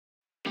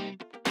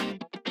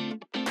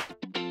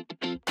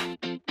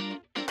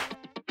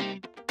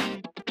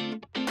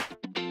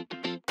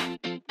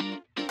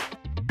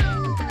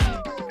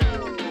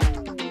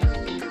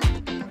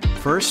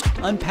First,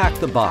 unpack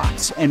the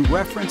box and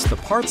reference the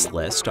parts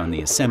list on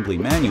the assembly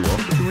manual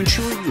to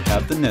ensure you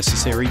have the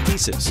necessary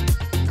pieces.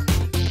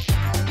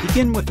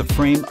 Begin with the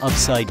frame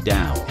upside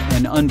down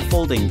and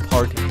unfolding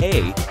part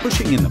A,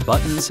 pushing in the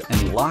buttons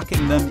and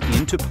locking them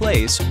into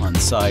place on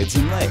sides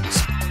and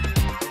legs.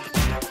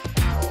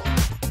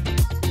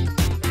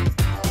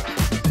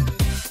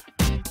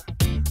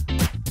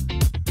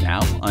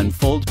 Now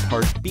unfold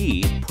part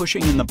B,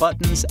 pushing in the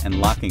buttons and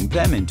locking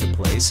them into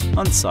place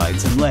on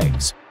sides and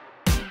legs.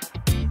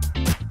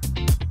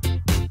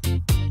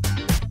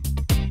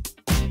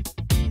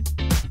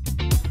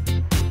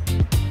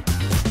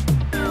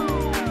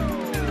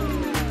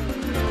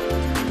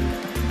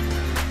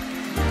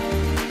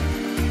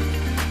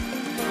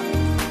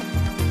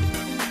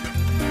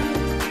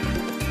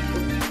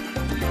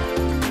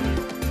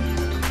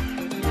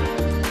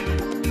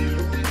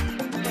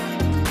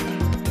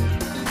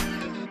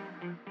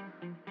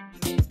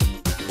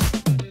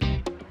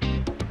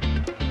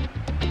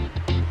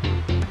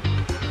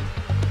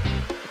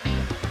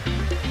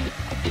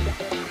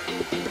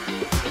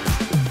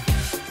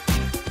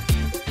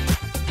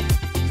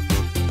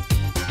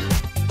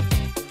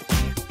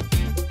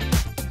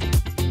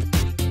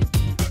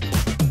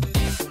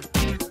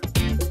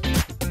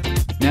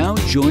 Now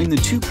join the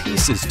two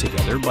pieces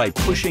together by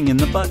pushing in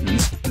the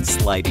buttons and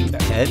sliding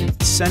the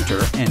head, center,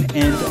 and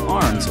end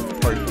arms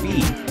of part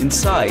B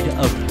inside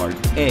of part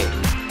A.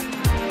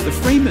 The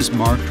frame is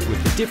marked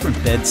with the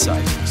different bed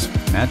sizes.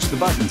 Match the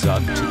buttons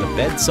up to the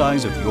bed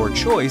size of your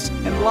choice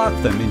and lock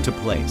them into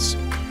place.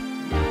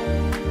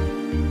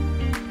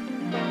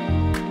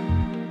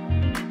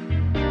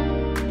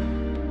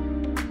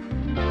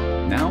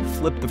 Now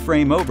flip the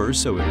frame over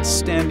so it is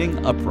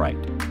standing upright.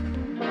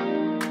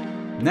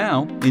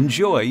 Now,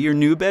 enjoy your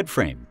new bed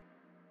frame.